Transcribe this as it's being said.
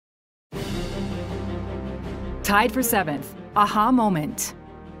Tied for 7th, aha moment.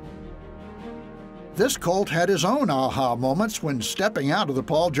 This colt had his own aha moments when stepping out of the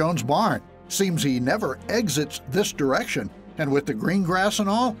Paul Jones barn. Seems he never exits this direction, and with the green grass and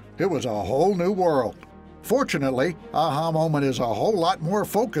all, it was a whole new world. Fortunately, aha moment is a whole lot more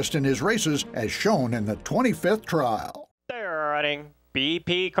focused in his races, as shown in the 25th trial. They're running.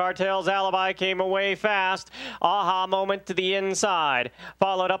 BP Cartel's Alibi came away fast. Aha moment to the inside.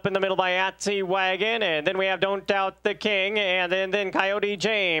 Followed up in the middle by Atsy Wagon. And then we have Don't Doubt the King. And then Coyote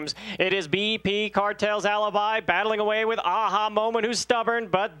James. It is BP Cartel's Alibi battling away with Aha moment, who's stubborn.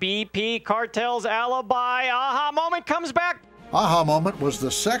 But BP Cartel's Alibi. Aha moment comes back. Aha moment was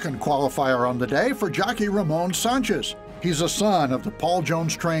the second qualifier on the day for jockey Ramon Sanchez. He's a son of the Paul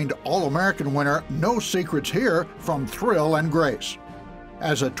Jones-trained All-American winner No Secrets Here from Thrill and Grace.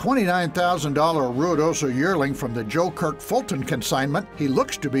 As a $29,000 Ruidoso yearling from the Joe Kirk Fulton consignment, he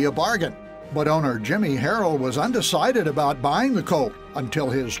looks to be a bargain. But owner Jimmy Harrel was undecided about buying the colt until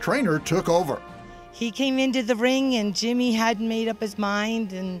his trainer took over. He came into the ring and Jimmy hadn't made up his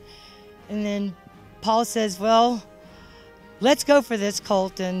mind, and then Paul says, well, let's go for this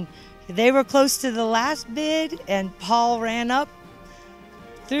colt. And they were close to the last bid, and Paul ran up,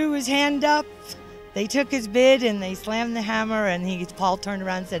 threw his hand up. They took his bid and they slammed the hammer, and Paul turned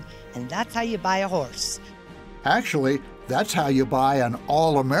around and said, and that's how you buy a horse. Actually, that's how you buy an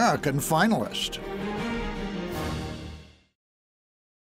All-American finalist.